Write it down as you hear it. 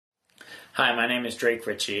Hi, my name is Drake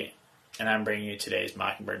Ritchie, and I'm bringing you today's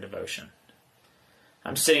Mockingbird Devotion.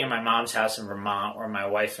 I'm sitting in my mom's house in Vermont, where my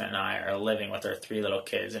wife and I are living with our 3 little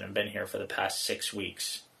kids and have been here for the past 6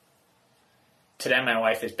 weeks. Today, my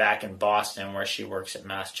wife is back in Boston, where she works at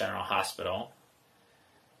Mass General Hospital,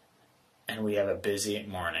 and we have a busy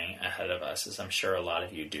morning ahead of us, as I'm sure a lot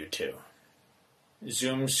of you do too.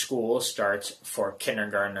 Zoom school starts for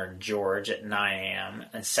kindergartner George at 9 a.m.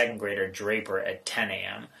 and second grader Draper at 10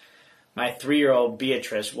 a.m. My 3-year-old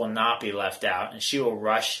Beatrice will not be left out, and she will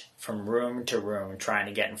rush from room to room trying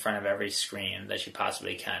to get in front of every screen that she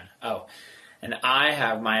possibly can. Oh, and I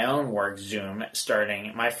have my own work Zoom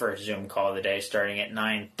starting, my first Zoom call of the day, starting at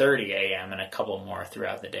 9:30 a.m. and a couple more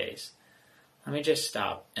throughout the days. Let me just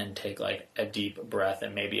stop and take a deep breath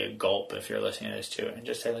and maybe a gulp if you're listening to this too, and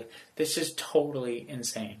just say this is totally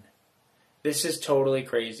insane. This is totally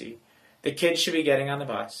crazy. The kids should be getting on the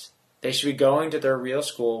bus. They should be going to their real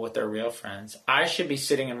school with their real friends. I should be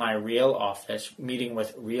sitting in my real office meeting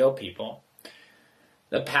with real people.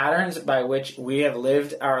 The patterns by which we have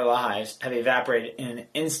lived our lives have evaporated in an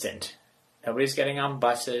instant. Nobody's getting on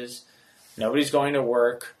buses. Nobody's going to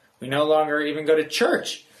work. We no longer even go to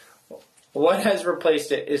church. What has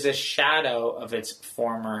replaced it is a shadow of its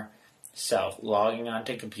former self, logging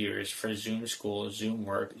onto computers for Zoom school, Zoom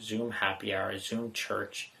work, Zoom happy hour, Zoom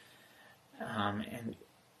church.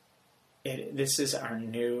 This is our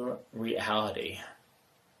new reality.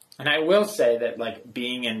 And I will say that,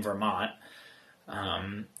 being in Vermont,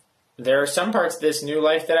 there are some parts of this new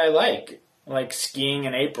life that I like skiing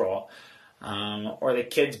in April, or the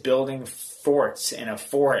kids building forts in a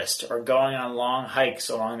forest, or going on long hikes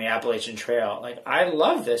along the Appalachian Trail. I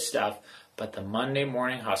love this stuff, but the Monday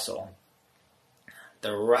morning hustle,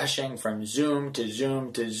 the rushing from Zoom to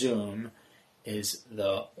Zoom to Zoom, is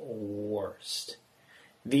the worst.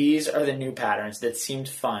 These are the new patterns that seemed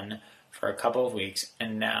fun for a couple of weeks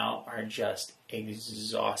and now are just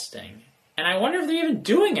exhausting. And I wonder if they're even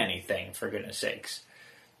doing anything, for goodness sakes.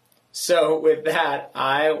 So with that,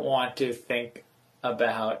 I want to think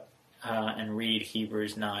about and read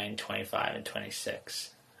Hebrews 9:25 and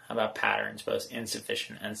 26 about patterns, both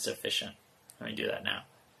insufficient and sufficient. Let me do that now.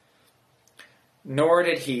 Nor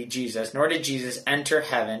did Jesus enter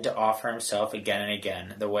heaven to offer himself again and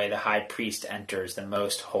again, the way the high priest enters the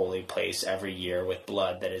most holy place every year with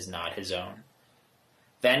blood that is not his own.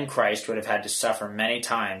 Then Christ would have had to suffer many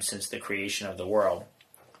times since the creation of the world.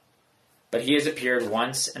 But he has appeared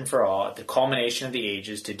once and for all at the culmination of the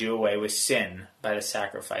ages to do away with sin by the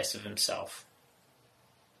sacrifice of himself.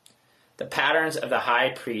 The patterns of the high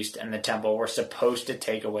priest and the temple were supposed to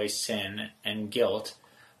take away sin and guilt,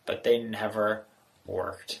 but they never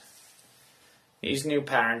worked. These new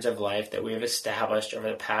patterns of life that we have established over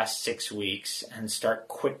the past 6 weeks and start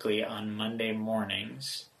quickly on Monday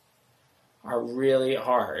mornings are really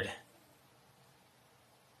hard.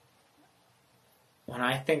 When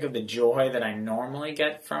I think of the joy that I normally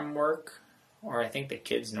get from work, or I think the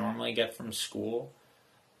kids normally get from school,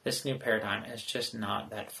 this new paradigm is just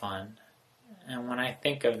not that fun. And when I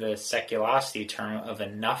think of the seculosity term of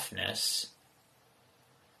enoughness,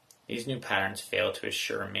 these new patterns fail to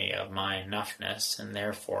assure me of my enoughness and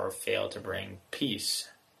therefore fail to bring peace.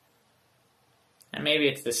 And maybe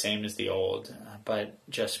it's the same as the old, but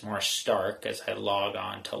just more stark as I log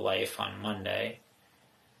on to life on Monday.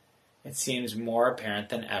 It seems more apparent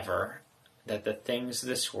than ever that the things of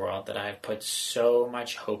this world that I have put so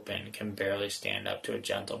much hope in can barely stand up to a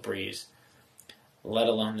gentle breeze, let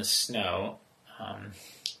alone the snow,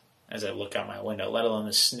 as I look out my window, let alone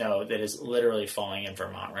the snow that is literally falling in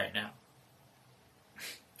Vermont right now.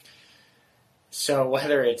 So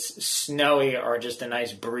whether it's snowy or just a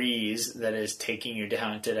nice breeze that is taking you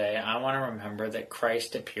down today, I want to remember that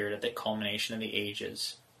Christ appeared at the culmination of the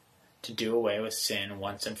ages to do away with sin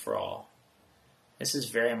once and for all. This is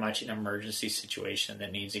very much an emergency situation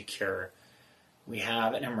that needs a cure. We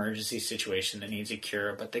have an emergency situation that needs a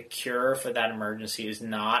cure, but the cure for that emergency is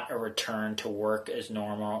not a return to work as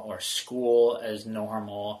normal or school as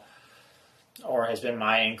normal, or has been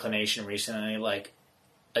my inclination recently,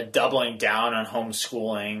 a doubling down on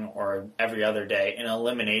homeschooling or every other day, an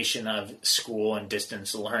elimination of school and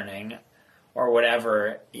distance learning, or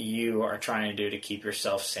whatever you are trying to do to keep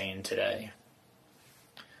yourself sane today.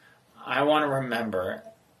 I want to remember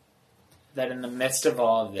that in the midst of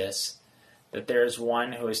all of this, that there is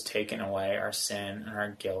one who has taken away our sin and our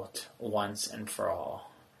guilt once and for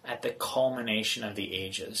all, at the culmination of the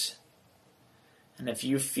ages. And if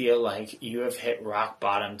you feel like you have hit rock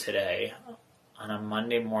bottom today, on a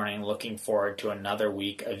Monday morning looking forward to another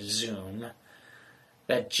week of Zoom,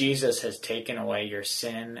 that Jesus has taken away your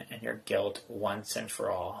sin and your guilt once and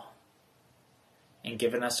for all. and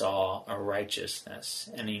given us all a righteousness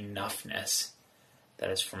and enoughness that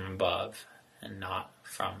is from above and not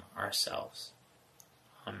from ourselves.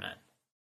 Amen.